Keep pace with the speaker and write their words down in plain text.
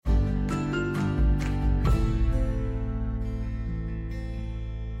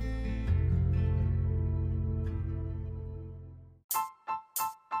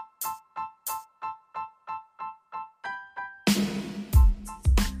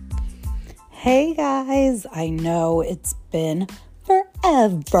Hey guys, I know it's been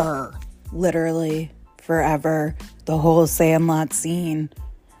forever, literally forever, the whole Sandlot scene.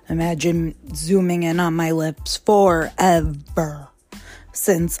 Imagine zooming in on my lips, forever,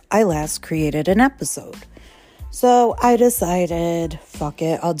 since I last created an episode. So I decided, fuck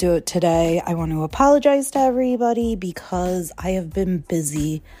it, I'll do it today. I want to apologize to everybody because I have been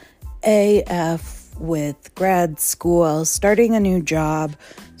busy AF with grad school, starting a new job,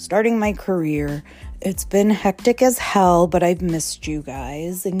 starting my career. It's been hectic as hell, but I've missed you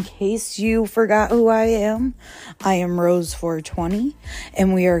guys. In case you forgot who I am Rose 420,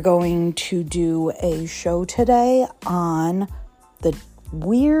 and we are going to do a show today on the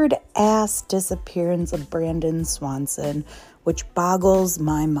weird ass disappearance of Brandon Swanson, which boggles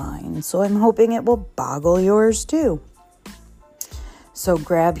my mind. So I'm hoping it will boggle yours too. So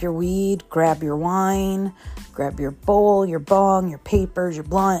grab your weed, grab your wine, grab your bowl, your bong, your papers, your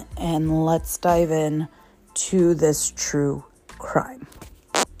blunt, and let's dive in to this true crime.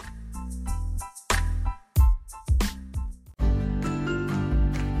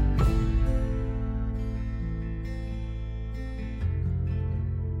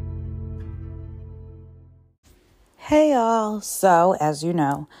 Hey y'all, so as you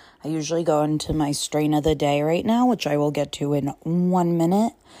know, I usually go into my strain of the day right now, which I will get to in 1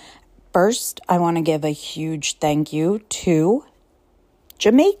 minute. First, I want to give a huge thank you to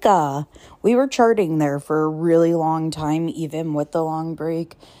Jamaica. We were charting there for a really long time, even with the long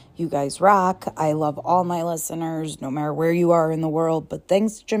break. You guys rock. I love all my listeners, no matter where you are in the world, but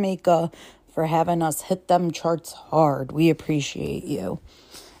thanks to Jamaica for having us hit them charts hard. We appreciate you.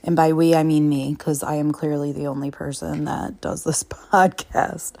 And by we, I mean me, because I am clearly the only person that does this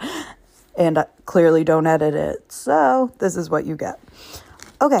podcast. And I clearly don't edit it. So this is what you get.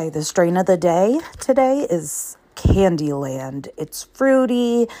 Okay, the strain of the day today is Candyland. It's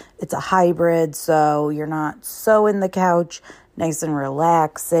fruity. It's a hybrid, so you're not so in the couch. Nice and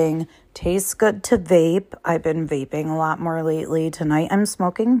relaxing. Tastes good to vape. I've been vaping a lot more lately. Tonight I'm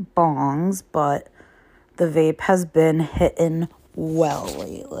smoking bongs, but the vape has been hitting well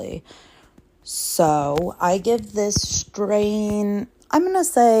lately. So I give this strain, I'm going to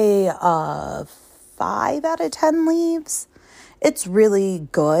say 5 out of 10 leaves. It's really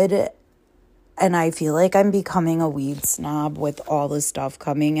good. And I feel like I'm becoming a weed snob with all the stuff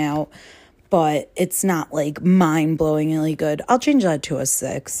coming out. But it's not like mind-blowingly good. I'll change that to a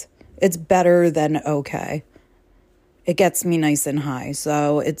 6. It's better than okay. It gets me nice and high.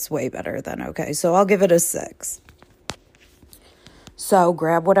 So it's way better than okay. So I'll give it a 6. So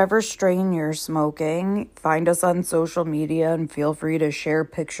grab whatever strain you're smoking, find us on social media, and feel free to share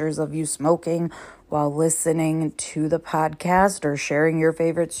pictures of you smoking while listening to the podcast or sharing your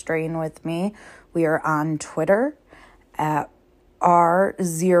favorite strain with me. We are on Twitter at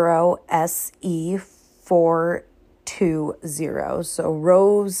R0SE420. So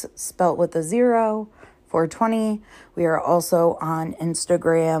Rose spelt with a 0, 420. We are also on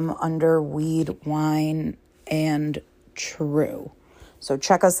Instagram under Weed, Wine, and True. So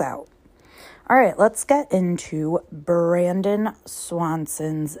check us out. All right, let's get into Brandon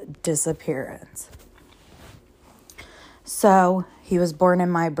Swanson's disappearance. So he was born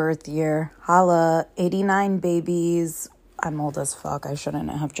in my birth year. Holla, 89 babies. I'm old as fuck. I shouldn't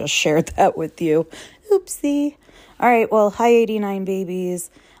have just shared that with you. Oopsie. All right, well, hi, 89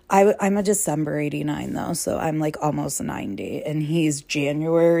 babies. I'm a December 89, though, so I'm like almost 90. And he's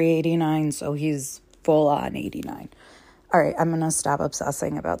January 89, so he's full on 89. All right, I'm going to stop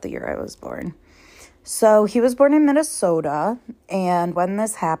obsessing about the year I was born. So he was born in Minnesota, and when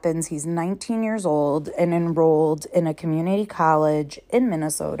this happens, he's 19 years old and enrolled in a community college in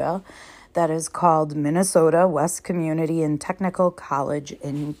Minnesota that is called Minnesota West Community and Technical College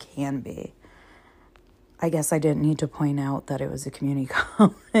in Canby. I guess I didn't need to point out that it was a community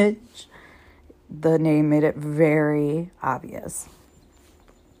college. The name made it very obvious.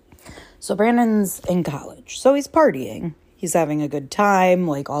 So Brandon's in college, so he's partying. He's having a good time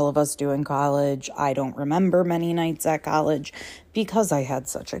like all of us do in college. I don't remember many nights at college because I had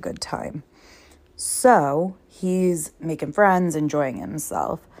such a good time. So he's making friends, enjoying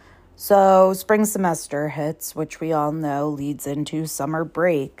himself. So spring semester hits, which we all know leads into summer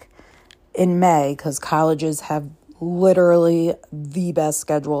break in May because colleges have literally the best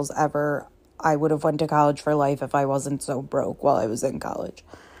schedules ever. I would have went to college for life if I wasn't so broke while I was in college.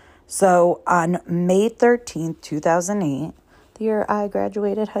 So on May 13th, 2008, the year I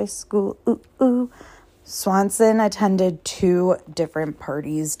graduated high school, Swanson attended 2 different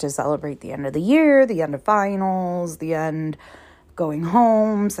parties to celebrate the end of the year, the end of finals, the end going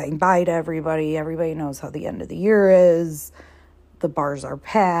home, saying bye to everybody. Everybody knows how the end of the year is. The bars are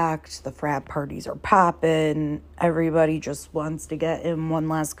packed. The frat parties are popping. Everybody just wants to get in one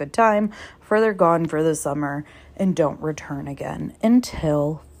last good time before they're gone for the summer and don't return again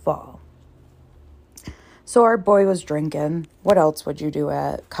until fall. So our boy was drinking. What else would you do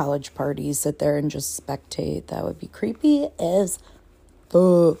at college parties? Sit there and just spectate? That would be creepy as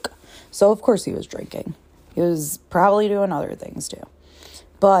fuck. So of course he was drinking. He was probably doing other things too.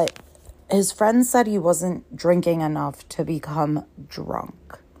 But his friends said he wasn't drinking enough to become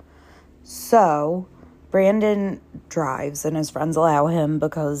drunk. So Brandon drives and his friends allow him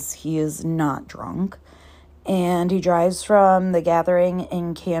because he is not drunk. And he drives from the gathering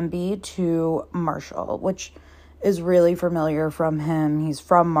in Canby to Marshall, which is really familiar from him. He's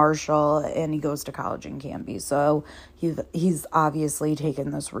from Marshall and he goes to college in Canby. So he's obviously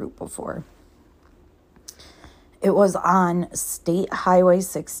taken this route before. It was on State Highway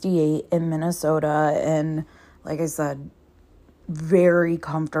 68 in Minnesota. And like I said, very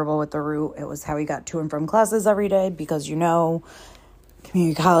comfortable with the route. It was how he got to and from classes every day because,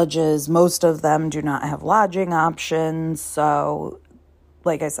 community colleges, most of them do not have lodging options. So,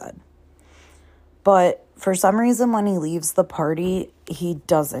 like I said. But for some reason, when he leaves the party, he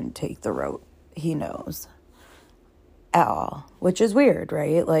doesn't take the road he knows at all, which is weird,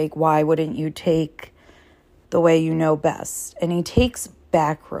 right? Like, why wouldn't you take the way you know best? And he takes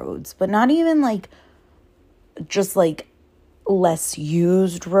back roads, but not even just less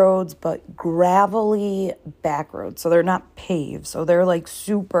used roads, but gravelly back roads. So they're not paved. So they're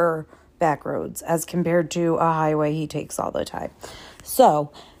super back roads as compared to a highway he takes all the time.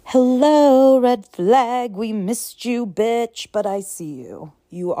 So, hello, red flag. We missed you, bitch, but I see you.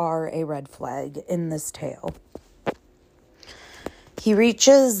 You are a red flag in this tale. He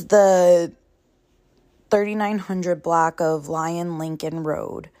reaches the 3900 block of Lyon Lincoln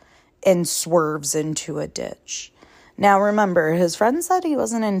Road and swerves into a ditch. Now, remember, his friend said he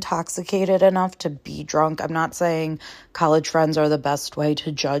wasn't intoxicated enough to be drunk. I'm not saying college friends are the best way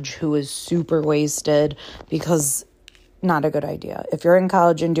to judge who is super wasted, because not a good idea. If you're in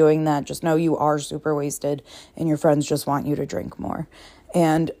college and doing that, just know you are super wasted and your friends just want you to drink more.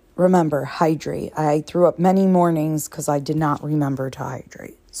 And remember, hydrate. I threw up many mornings because I did not remember to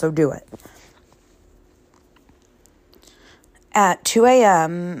hydrate. So do it. At 2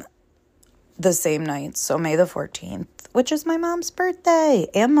 a.m., the same night, so May the 14th, which is my mom's birthday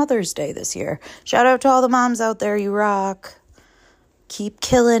and Mother's Day this year. Shout out to all the moms out there. You rock. Keep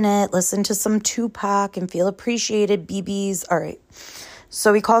killing it. Listen to some Tupac and feel appreciated, BBs. All right.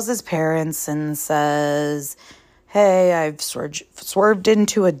 So he calls his parents and says, hey, I've swerved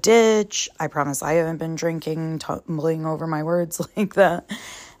into a ditch. I promise I haven't been drinking, tumbling over my words like that.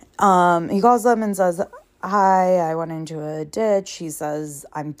 He calls them and says, hi, I went into a ditch. He says,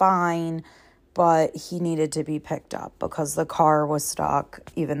 I'm fine. But he needed to be picked up because the car was stuck,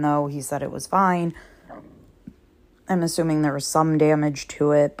 even though he said it was fine. I'm assuming there was some damage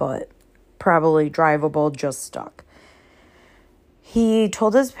to it, but probably drivable, just stuck. He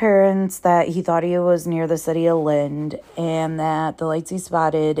told his parents that he thought he was near the city of Lind and that the lights he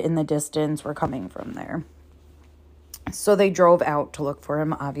spotted in the distance were coming from there. So they drove out to look for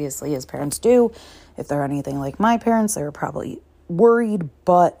him, obviously, as parents do. If they're anything like my parents, they were probably worried,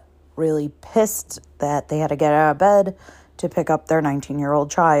 but really pissed that they had to get out of bed to pick up their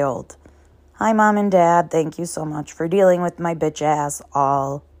 19-year-old child. Hi, Mom and Dad. Thank you so much for dealing with my bitch ass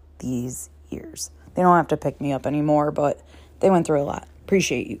all these years. They don't have to pick me up anymore, but they went through a lot.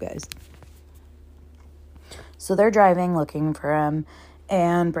 Appreciate you guys. So they're driving, looking for him,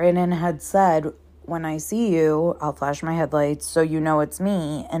 and Brandon had said, when I see you, I'll flash my headlights so you know it's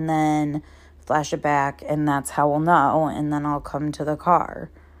me, and then flash it back, and that's how we'll know, and then I'll come to the car.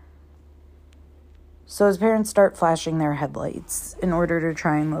 So his parents start flashing their headlights in order to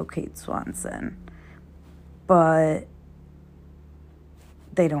try and locate Swanson. But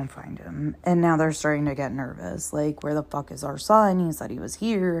they don't find him. And now they're starting to get nervous. Like, where the fuck is our son? He said he was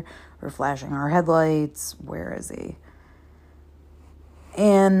here. We're flashing our headlights. Where is he?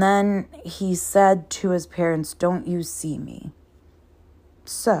 And then he said to his parents, don't you see me?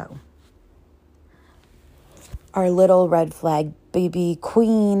 So, our little red flag baby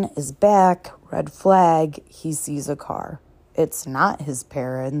queen is back. Red flag, he sees a car. It's not his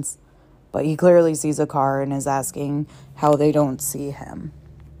parents, but he clearly sees a car and is asking how they don't see him.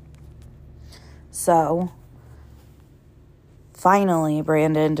 So, finally,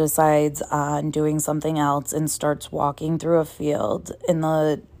 Brandon decides on doing something else and starts walking through a field in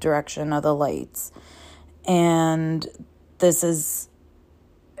the direction of the lights. And this is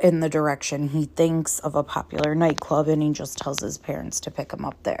in the direction he thinks of a popular nightclub, and he just tells his parents to pick him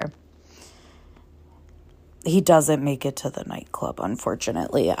up there. he doesn't make it to the nightclub,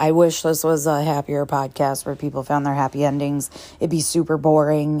 unfortunately. I wish this was a happier podcast where people found their happy endings. It'd be super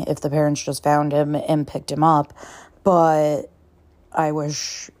boring if the parents just found him and picked him up. But I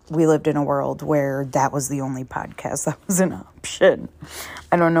wish we lived in a world where that was the only podcast that was an option.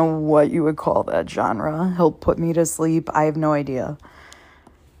 I don't know what you would call that genre. He'll put me to sleep. I have no idea.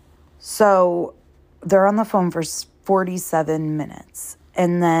 So they're on the phone for 47 minutes.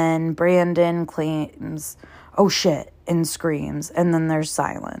 And then Brandon claims, oh shit, and screams. And then there's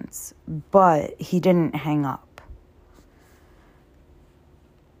silence. But he didn't hang up.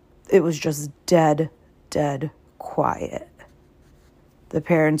 It was just dead quiet. The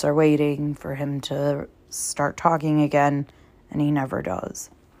parents are waiting for him to start talking again, and he never does.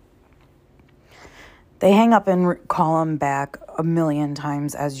 They hang up and call him back a million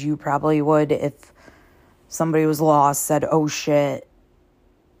times, as you probably would if somebody was lost, said, oh shit,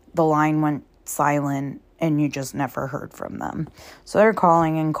 the line went silent, and you just never heard from them. So they're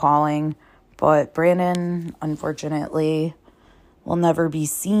calling and calling, but Brandon, unfortunately, will never be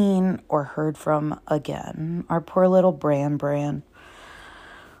seen or heard from again. Our poor little Bran.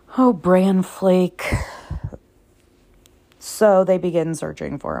 Oh, Bran Flake. So they begin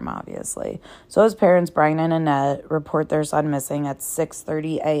searching for him, obviously. So his parents, Brian and Annette, report their son missing at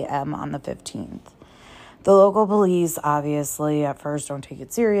 6:30 a.m. on the 15th. The local police, obviously, at first don't take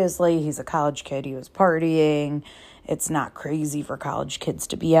it seriously. He's a college kid. He was partying. It's not crazy for college kids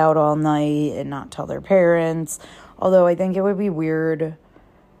to be out all night and not tell their parents. Although I think it would be weird,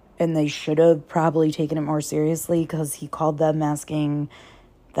 and they should have probably taken it more seriously, because he called them asking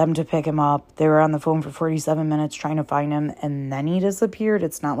them to pick him up. They were on the phone for 47 minutes trying to find him, and then he disappeared.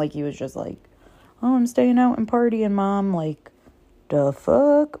 It's not like he was just like, oh, I'm staying out and partying, Mom. Like, the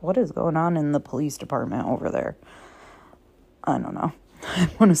fuck? What is going on in the police department over there? I don't know. I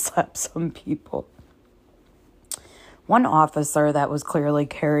want to slap some people. One officer that was clearly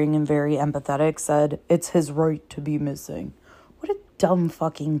caring and very empathetic said, it's his right to be missing. What a dumb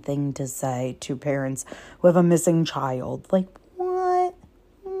fucking thing to say to parents who have a missing child. Like,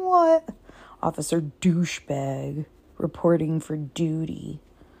 what? Officer douchebag reporting for duty.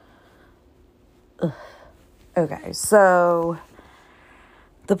 Ugh. Okay, so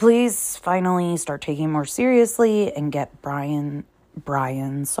the police finally start taking him more seriously and get Brian,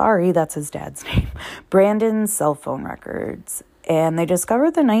 sorry, that's his dad's name, Brandon's cell phone records. And they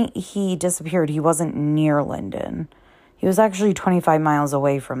discovered the night he disappeared, he wasn't near Linden. He was actually 25 miles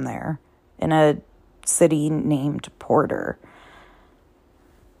away from there in a city named Porter.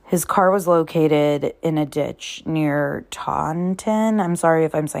 His car was located in a ditch near Taunton. I'm sorry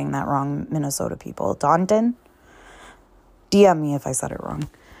if I'm saying that wrong, Minnesota people. Taunton? DM me if I said it wrong.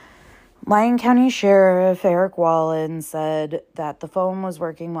 Lyon County Sheriff Eric Wallen said that the phone was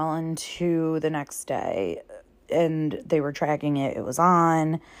working well into the next day, and they were tracking it. It was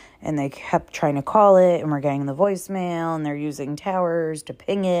on, and they kept trying to call it, and we're getting the voicemail, and they're using towers to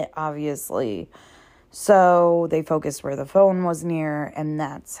ping it, obviously. So they focused where the phone was near, and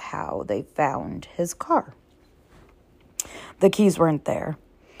that's how they found his car. The keys weren't there.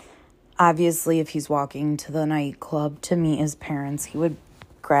 Obviously, if he's walking to the nightclub to meet his parents, he would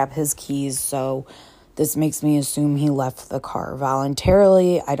grab his keys. So this makes me assume he left the car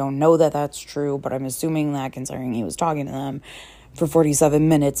voluntarily. I don't know that that's true, but I'm assuming that, considering he was talking to them for 47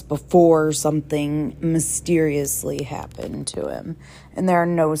 minutes before something mysteriously happened to him. And there are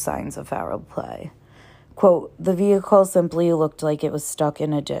no signs of foul play. Quote, the vehicle simply looked like it was stuck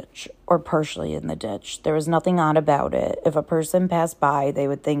in a ditch, or partially in the ditch. There was nothing odd about it. If a person passed by, they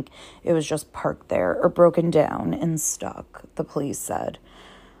would think it was just parked there or broken down and stuck, the police said.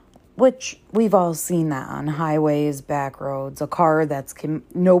 Which, we've all seen that on highways, back roads, a car that's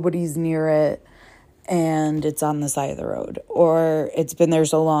nobody's near it, and it's on the side of the road. Or it's been there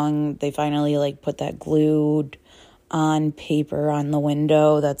so long, they finally, put that glued on paper on the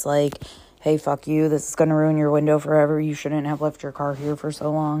window that's like, hey, fuck you, this is going to ruin your window forever. You shouldn't have left your car here for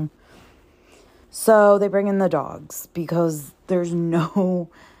so long. So they bring in the dogs because there's no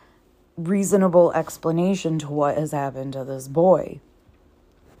reasonable explanation to what has happened to this boy.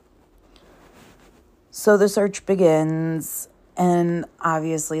 So the search begins, and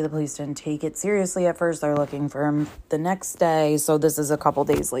obviously the police didn't take it seriously at first. They're looking for him the next day. So this is a couple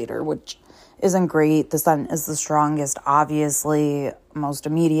days later, which isn't great. The sun is the strongest, obviously, most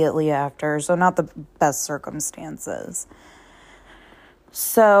immediately after. So not the best circumstances.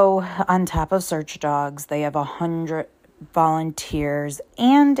 So on top of search dogs, they have 100 volunteers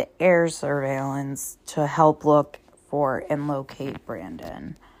and air surveillance to help look for and locate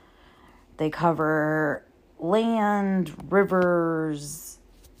Brandon. They cover land, rivers,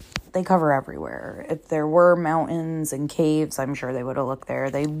 they cover everywhere. If there were mountains and caves, I'm sure they would have looked there.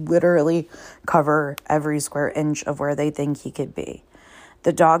 They literally cover every square inch of where they think he could be.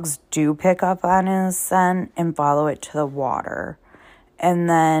 The dogs do pick up on his scent and follow it to the water and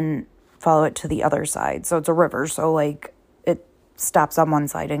then follow it to the other side. So it's a river. So, like, it stops on one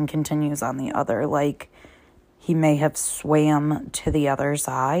side and continues on the other. Like, he may have swam to the other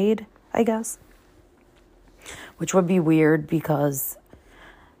side, I guess. Which would be weird because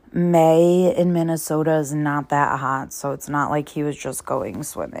May in Minnesota is not that hot. So it's not like he was just going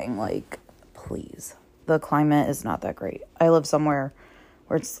swimming. Like, please. The climate is not that great. I live somewhere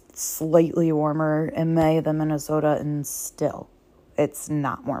where it's slightly warmer in May than Minnesota, and still, it's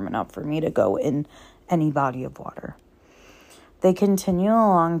not warm enough for me to go in any body of water. They continue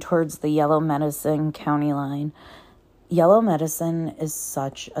along towards the Yellow Medicine County line. Yellow Medicine is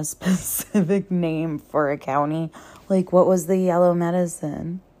such a specific name for a county. Like, what was the Yellow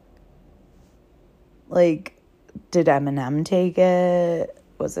Medicine? Like, did Eminem take it?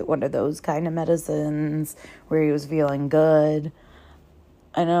 Was it one of those kind of medicines where he was feeling good?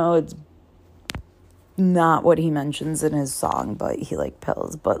 I know it's not what he mentions in his song, but he liked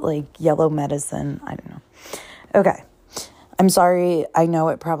pills. But, like, Yellow Medicine, I don't know. Okay. I'm sorry, I know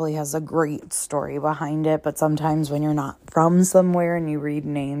it probably has a great story behind it, but sometimes when you're not from somewhere and you read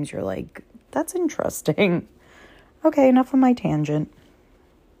names, you're like, that's interesting. Okay, enough of my tangent.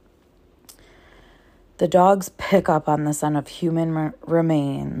 The dogs pick up on the scent of human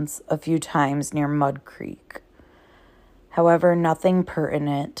remains a few times near Mud Creek. However, nothing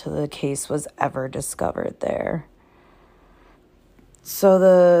pertinent to the case was ever discovered there. So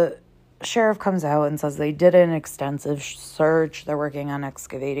the sheriff comes out and says they did an extensive search. They're working on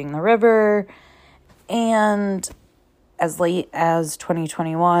excavating the river. And as late as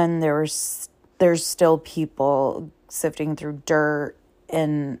 2021, there's still people sifting through dirt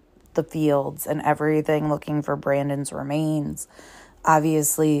in the fields and everything looking for Brandon's remains.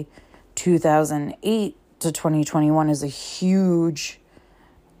 Obviously, 2008 to 2021 is a huge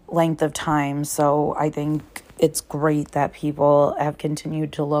length of time. So I think it's great that people have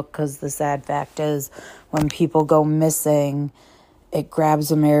continued to look, because the sad fact is when people go missing, it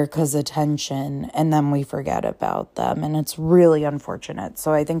grabs America's attention and then we forget about them. And it's really unfortunate.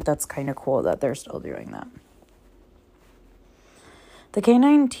 So I think that's kind of cool that they're still doing that. The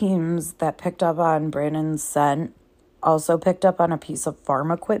canine teams that picked up on Brandon's scent also picked up on a piece of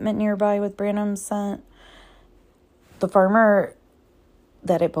farm equipment nearby with Brandon's scent. The farmer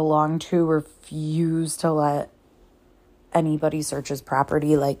that it belonged to refused to let anybody search his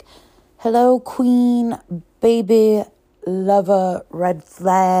property. Like, hello, queen, baby, lover, red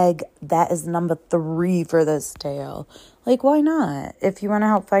flag. That is number 3 for this tale. Like, why not? If you want to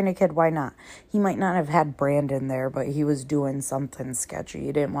help find a kid, why not? He might not have had Brandon there, but he was doing something sketchy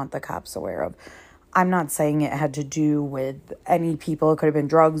he didn't want the cops aware of. I'm not saying it had to do with any people. It could have been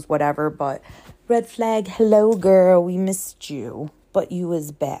drugs, whatever, but red flag, hello, girl, we missed you, but you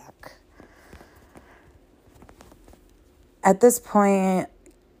was back. At this point,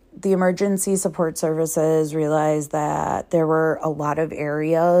 the emergency support services realized that there were a lot of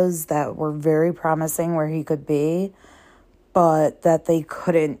areas that were very promising where he could be, but that they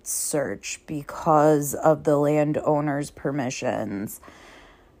couldn't search because of the landowners' permissions.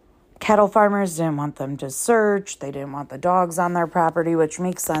 Cattle farmers didn't want them to search. They didn't want the dogs on their property, which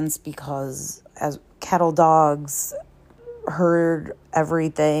makes sense because as cattle dogs herd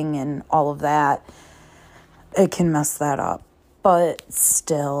everything and all of that, it can mess that up. But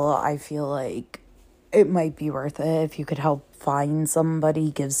still, I feel like it might be worth it if you could help find somebody,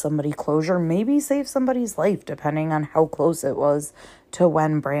 give somebody closure, maybe save somebody's life, depending on how close it was to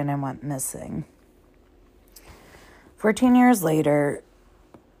when Brandon went missing. 14 years later,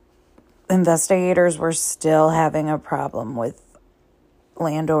 investigators were still having a problem with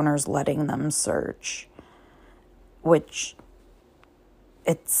landowners letting them search, which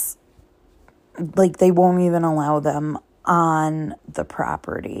it's like they won't even allow them on the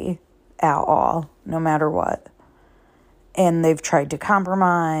property at all, no matter what. And they've tried to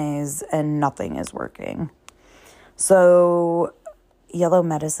compromise and nothing is working. So Yellow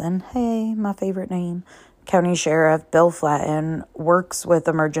Medicine, hey, my favorite name, County Sheriff Bill Flatton works with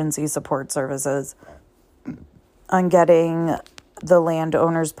emergency support services on getting the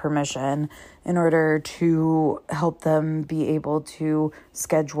landowner's permission in order to help them be able to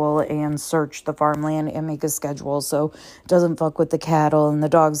schedule and search the farmland and make a schedule so it doesn't fuck with the cattle and the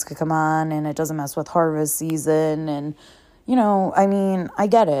dogs could come on and it doesn't mess with harvest season. And, you know, I mean, I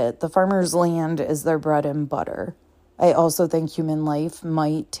get it. The farmer's land is their bread and butter. I also think human life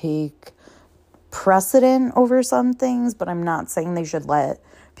might take precedent over some things, but I'm not saying they should let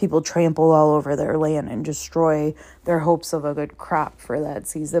people trample all over their land and destroy their hopes of a good crop for that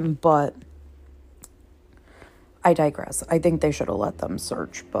season. But I digress. I think they should have let them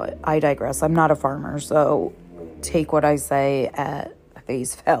search, but I digress. I'm not a farmer, so take what I say at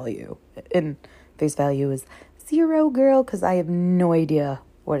face value. And face value is 0, girl, because I have no idea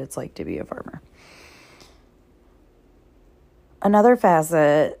what it's like to be a farmer. Another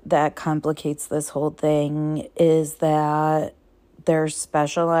facet that complicates this whole thing is that there's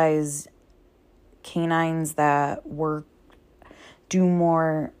specialized canines that do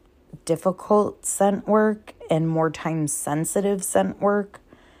more difficult scent work and more time-sensitive scent work.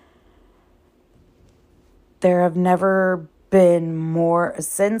 There have never been more,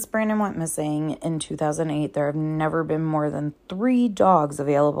 since Brandon went missing in 2008, there have never been more than 3 dogs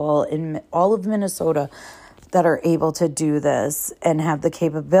available in all of Minnesota that are able to do this and have the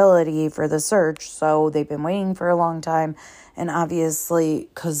capability for the search. So they've been waiting for a long time. And obviously,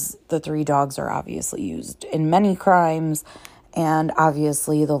 because the 3 dogs are obviously used in many crimes, and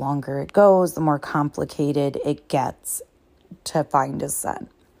obviously the longer it goes, the more complicated it gets to find a scent.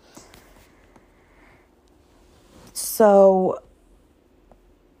 So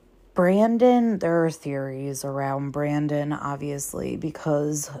Brandon, there are theories around Brandon, obviously,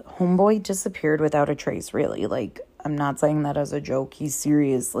 because homeboy disappeared without a trace, really. Like, I'm not saying that as a joke. He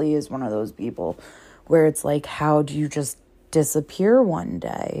seriously is one of those people where it's like, how do you just disappear one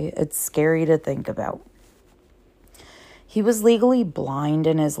day? It's scary to think about. He was legally blind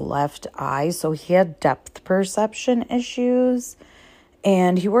in his left eye, so he had depth perception issues,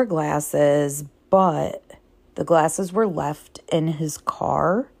 and he wore glasses, but the glasses were left in his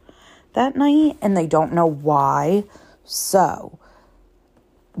car that night, and they don't know why. So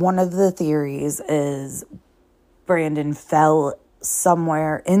one of the theories is Brandon fell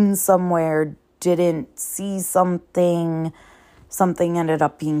somewhere, didn't see something ended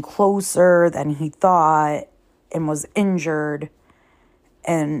up being closer than he thought and was injured,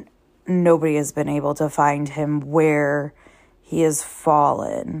 and nobody has been able to find him where he has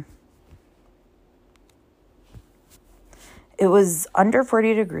fallen. It was under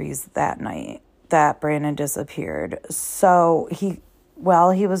 40 degrees that night that Brandon disappeared. So while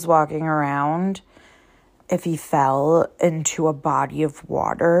he was walking around, if he fell into a body of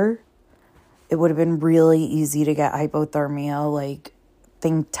water, it would have been really easy to get hypothermia, like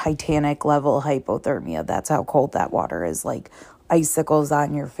think Titanic level hypothermia. That's how cold that water is, like icicles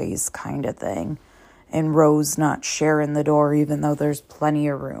on your face kind of thing. And Rose not sharing the door even though there's plenty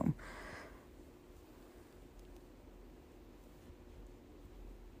of room.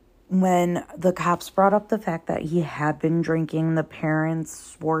 When the cops brought up the fact that he had been drinking, the parents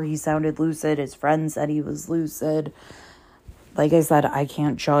swore he sounded lucid. His friends said he was lucid. Like I said, I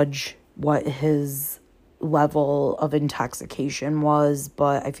can't judge what his level of intoxication was,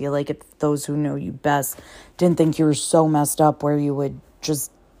 but I feel like if those who know you best didn't think you were so messed up where you would just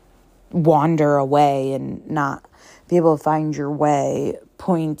wander away and not be able to find your way,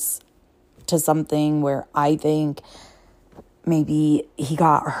 points to something where I think maybe he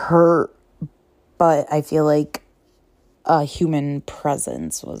got hurt, but I feel like a human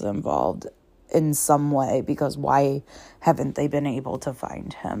presence was involved in some way, because why haven't they been able to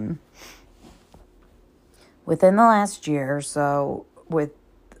find him? Within the last year, so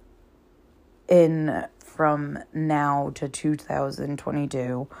from now to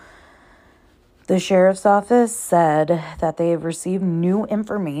 2022, the sheriff's office said that they have received new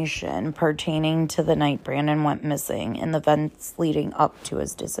information pertaining to the night Brandon went missing and the events leading up to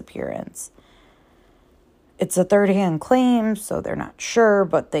his disappearance. It's a third-hand claim, so they're not sure,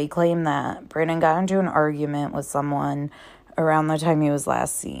 but they claim that Brandon got into an argument with someone around the time he was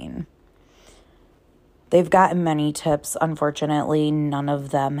last seen. They've gotten many tips. Unfortunately, none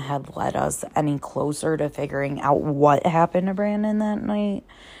of them have led us any closer to figuring out what happened to Brandon that night.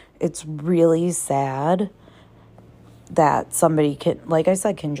 It's really sad that somebody can, like I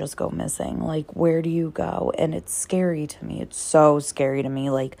said, can just go missing. Like, where do you go? And it's scary to me. It's so scary to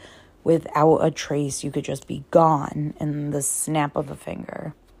me. Like, without a trace, you could just be gone in the snap of a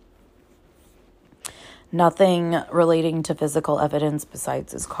finger. Nothing relating to physical evidence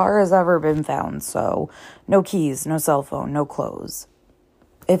besides his car has ever been found. So, no keys, no cell phone, no clothes.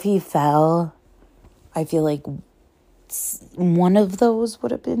 If he fell, I feel like one of those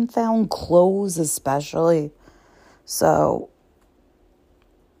would have been found, clothes especially. So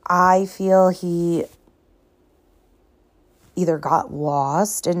I feel he either got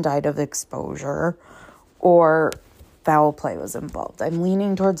lost and died of exposure, or foul play was involved. I'm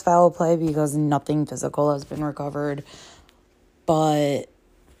leaning towards foul play because nothing physical has been recovered, but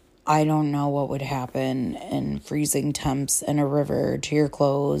I don't know what would happen in freezing temps in a river to your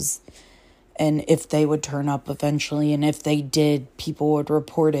clothes, and if they would turn up eventually, and if they did, people would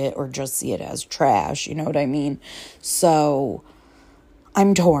report it or just see it as trash, you know what I mean? So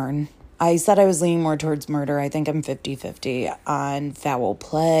I'm torn. I said I was leaning more towards murder. I think I'm 50-50 on foul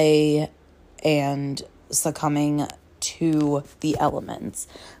play and succumbing to the elements.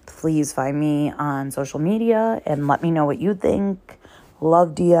 Please find me on social media and let me know what you think.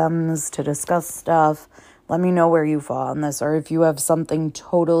 Love DMs to discuss stuff. Let me know where you fall on this, or if you have something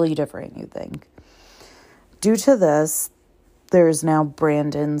totally different you think. Due to this, there's now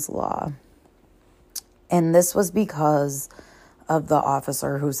Brandon's Law. And this was because of the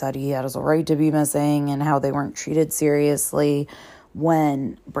officer who said he had a right to be missing and how they weren't treated seriously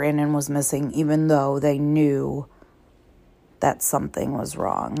when Brandon was missing, even though they knew that something was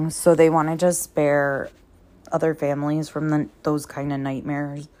wrong. So they wanted to spare other families from those kind of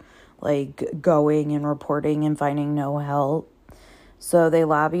nightmares, like going and reporting and finding no help. So they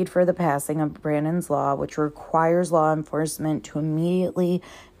lobbied for the passing of Brandon's Law, which requires law enforcement to immediately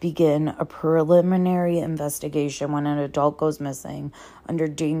begin a preliminary investigation when an adult goes missing under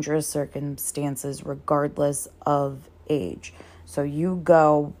dangerous circumstances, regardless of age. So you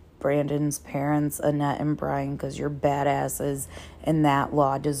go, Brandon's parents, Annette and Brian, because you're badasses, and that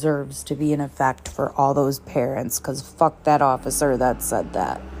law deserves to be in effect for all those parents, because fuck that officer that said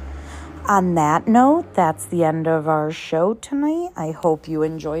that. On that note, that's the end of our show tonight. I hope you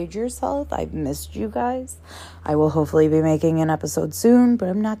enjoyed yourself. I've missed you guys. I will hopefully be making an episode soon, but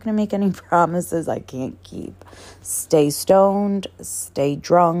I'm not going to make any promises I can't keep. Stay stoned, stay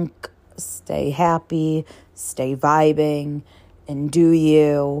drunk, stay happy, stay vibing, and do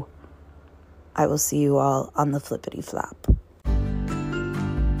you. I will see you all on the flippity flop.